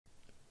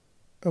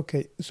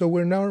Okay, so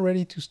we're now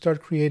ready to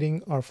start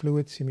creating our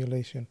fluid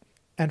simulation.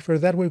 And for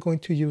that, we're going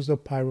to use the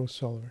Pyro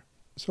Solver.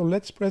 So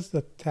let's press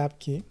the Tab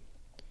key.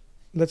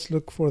 Let's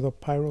look for the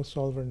Pyro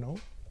Solver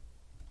node.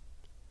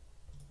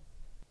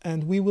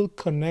 And we will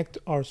connect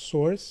our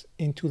source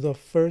into the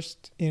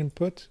first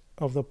input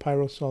of the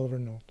Pyro Solver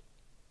node.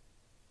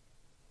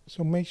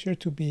 So make sure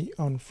to be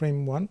on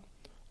frame 1.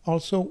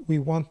 Also, we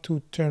want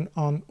to turn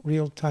on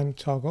real-time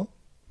toggle.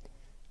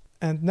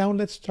 And now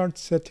let's start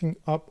setting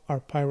up our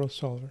Pyro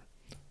Solver.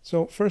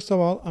 So first of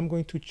all, I'm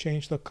going to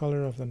change the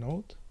color of the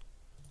node.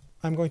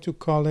 I'm going to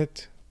call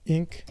it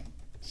Ink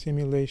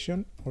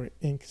Simulation or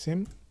Ink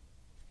Sim.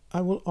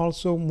 I will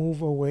also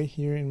move away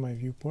here in my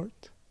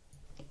viewport.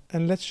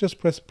 And let's just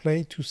press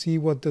play to see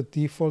what the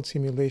default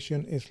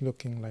simulation is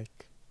looking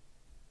like.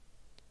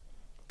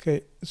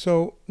 Okay,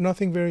 so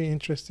nothing very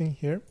interesting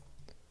here.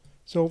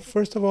 So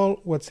first of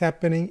all, what's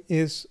happening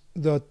is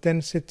the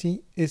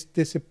density is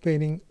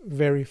dissipating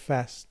very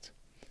fast.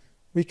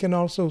 We can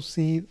also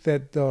see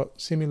that the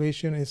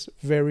simulation is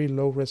very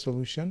low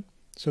resolution.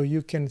 So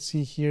you can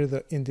see here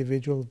the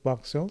individual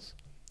voxels,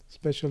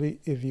 especially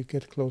if you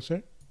get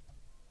closer.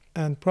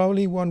 And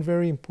probably one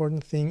very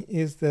important thing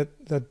is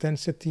that the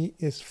density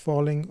is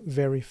falling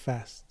very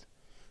fast.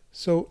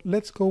 So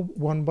let's go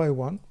one by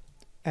one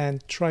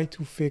and try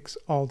to fix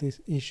all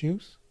these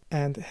issues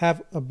and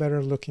have a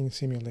better looking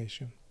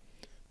simulation.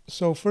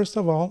 So first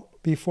of all,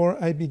 before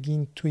I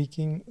begin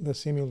tweaking the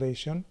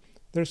simulation,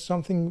 there's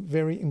something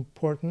very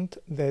important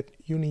that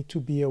you need to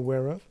be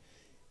aware of.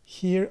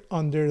 Here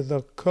under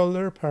the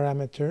color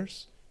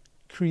parameters,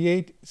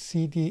 create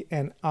CD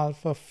and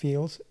alpha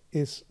fields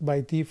is by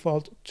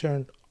default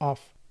turned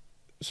off.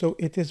 So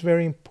it is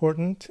very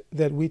important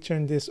that we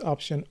turn this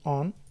option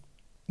on.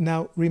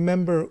 Now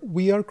remember,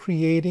 we are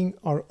creating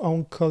our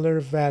own color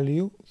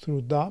value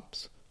through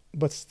DOPs,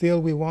 but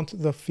still we want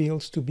the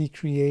fields to be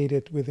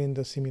created within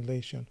the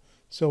simulation.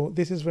 So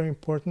this is very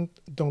important.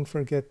 Don't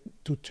forget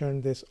to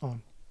turn this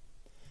on.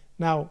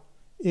 Now,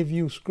 if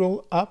you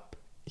scroll up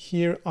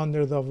here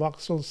under the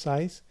voxel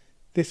size,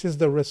 this is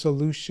the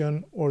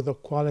resolution or the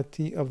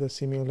quality of the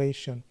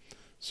simulation.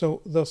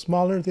 So the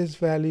smaller this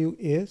value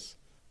is,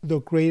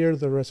 the greater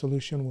the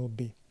resolution will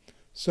be.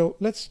 So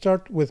let's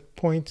start with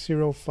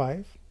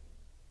 0.05.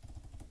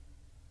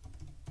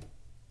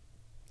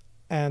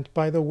 And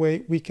by the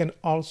way, we can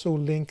also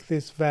link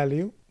this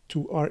value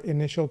to our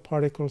initial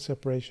particle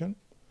separation.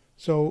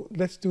 So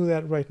let's do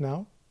that right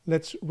now.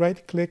 Let's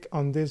right click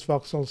on this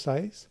voxel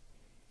size,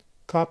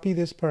 copy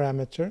this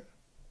parameter,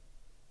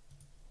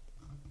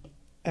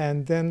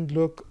 and then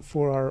look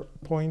for our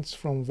points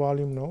from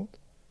volume node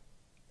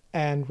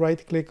and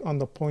right click on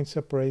the point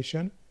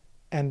separation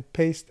and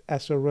paste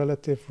as a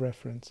relative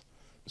reference.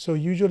 So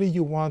usually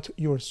you want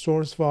your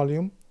source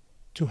volume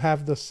to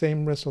have the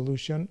same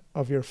resolution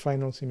of your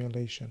final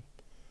simulation.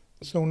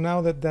 So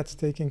now that that's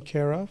taken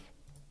care of,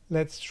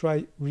 let's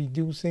try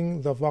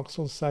reducing the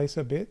voxel size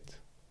a bit.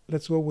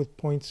 Let's go with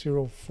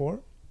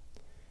 0.04.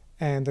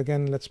 And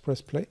again, let's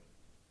press play.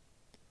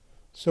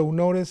 So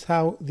notice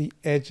how the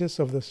edges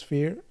of the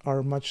sphere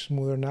are much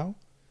smoother now,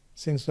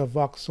 since the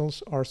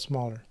voxels are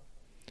smaller.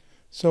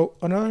 So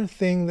another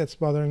thing that's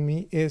bothering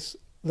me is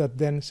the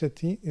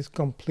density is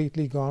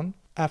completely gone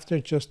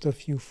after just a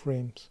few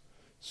frames.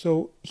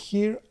 So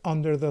here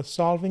under the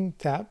Solving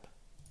tab,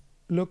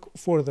 look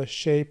for the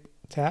Shape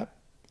tab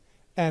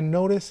and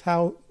notice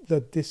how the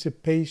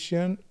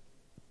dissipation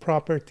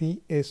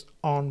property is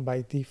on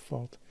by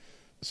default.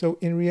 So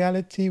in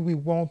reality, we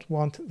won't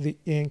want the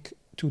ink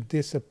to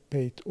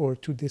dissipate or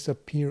to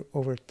disappear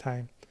over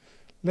time.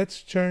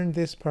 Let's turn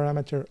this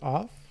parameter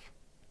off.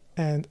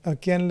 And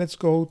again, let's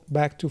go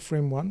back to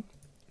frame 1,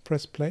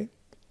 press play.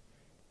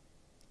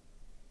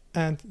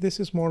 And this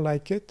is more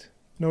like it.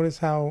 Notice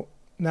how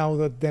now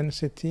the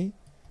density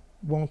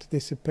won't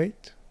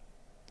dissipate.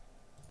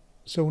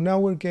 So now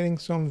we're getting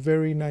some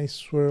very nice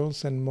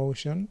swirls and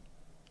motion,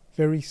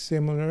 very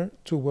similar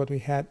to what we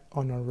had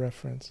on our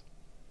reference.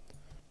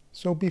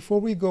 So before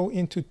we go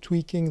into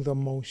tweaking the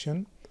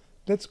motion,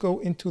 let's go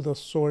into the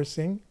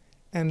sourcing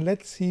and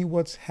let's see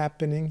what's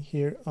happening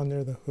here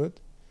under the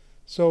hood.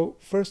 So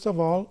first of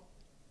all,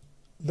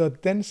 the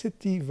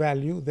density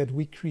value that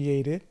we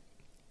created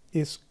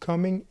is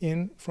coming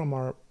in from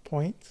our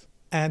point,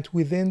 and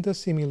within the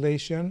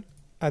simulation,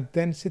 a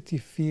density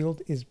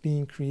field is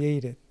being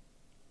created.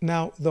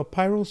 Now, the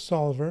Pyro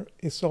Solver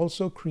is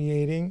also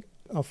creating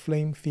a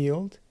flame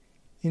field.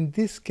 In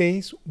this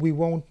case, we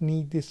won't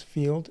need this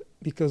field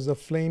because the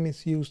flame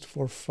is used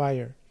for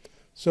fire.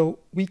 So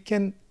we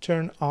can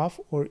turn off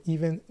or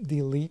even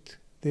delete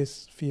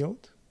this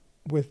field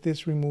with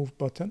this remove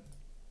button.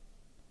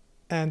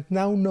 And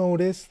now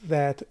notice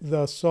that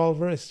the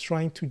solver is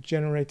trying to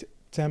generate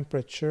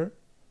temperature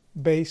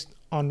based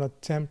on a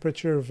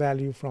temperature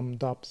value from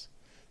DOPS.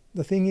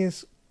 The thing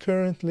is,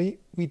 currently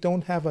we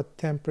don't have a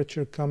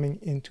temperature coming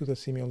into the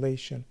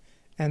simulation,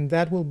 and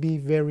that will be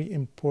very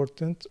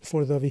important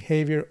for the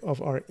behavior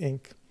of our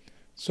ink.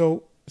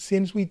 So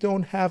since we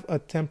don't have a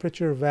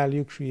temperature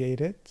value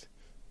created,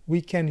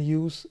 we can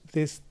use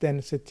this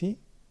density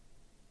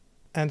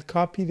and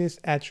copy this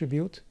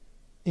attribute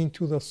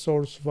into the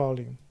source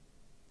volume.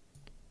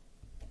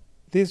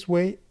 This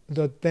way,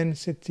 the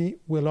density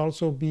will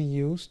also be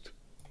used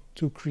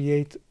to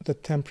create the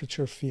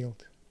temperature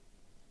field.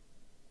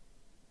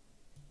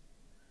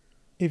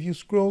 If you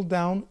scroll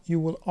down, you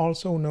will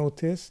also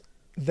notice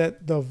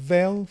that the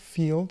vel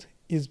field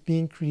is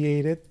being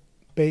created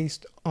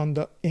based on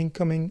the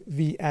incoming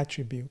V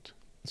attribute.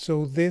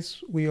 So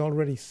this we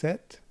already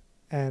set,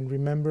 and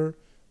remember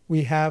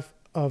we have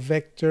a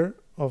vector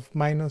of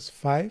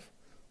 -5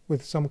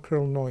 with some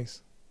curl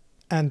noise.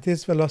 And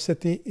this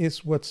velocity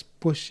is what's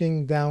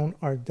pushing down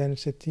our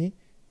density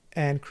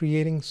and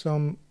creating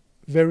some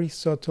very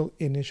subtle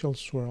initial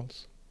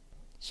swirls.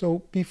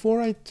 So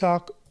before I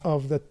talk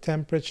of the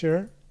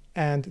temperature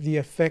and the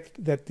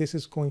effect that this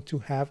is going to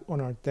have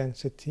on our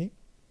density,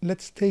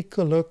 let's take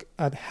a look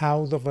at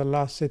how the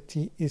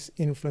velocity is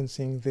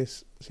influencing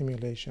this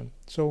simulation.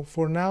 So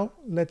for now,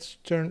 let's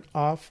turn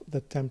off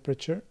the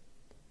temperature.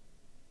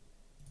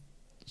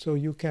 So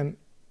you can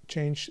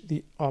change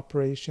the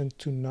operation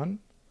to none.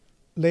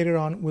 Later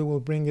on, we will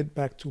bring it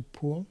back to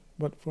pool,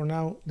 but for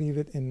now, leave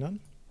it in none.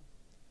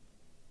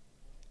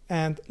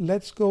 And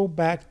let's go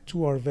back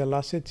to our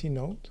velocity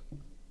node.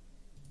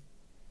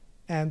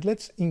 And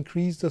let's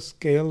increase the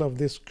scale of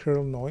this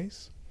curl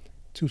noise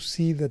to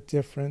see the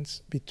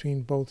difference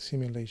between both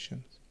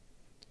simulations.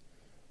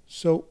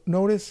 So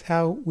notice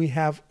how we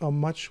have a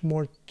much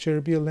more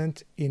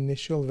turbulent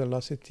initial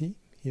velocity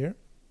here.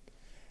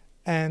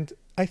 And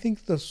I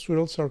think the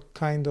swirls are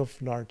kind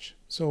of large.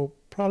 So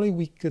probably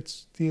we could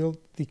still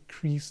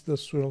decrease the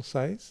swirl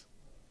size.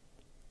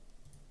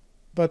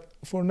 But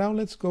for now,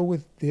 let's go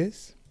with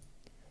this.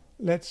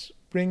 Let's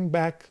bring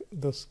back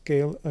the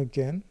scale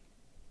again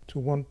to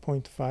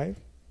 1.5.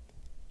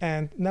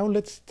 And now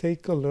let's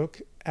take a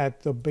look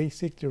at the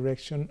basic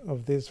direction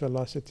of this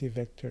velocity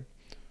vector.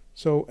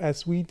 So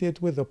as we did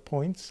with the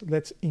points,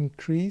 let's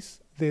increase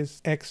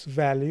this x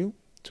value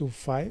to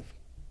 5.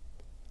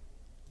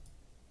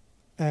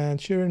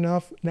 And sure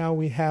enough, now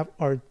we have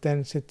our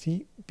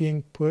density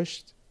being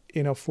pushed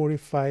in a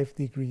 45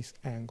 degrees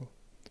angle.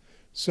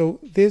 So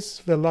this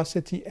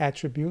velocity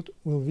attribute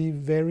will be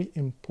very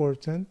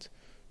important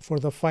for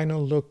the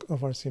final look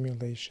of our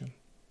simulation.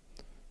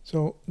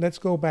 So let's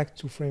go back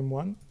to frame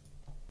 1,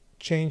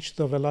 change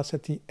the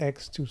velocity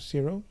x to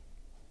 0.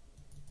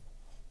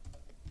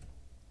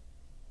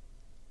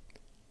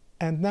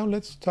 And now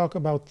let's talk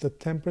about the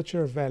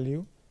temperature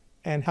value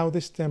and how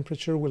this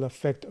temperature will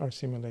affect our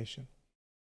simulation.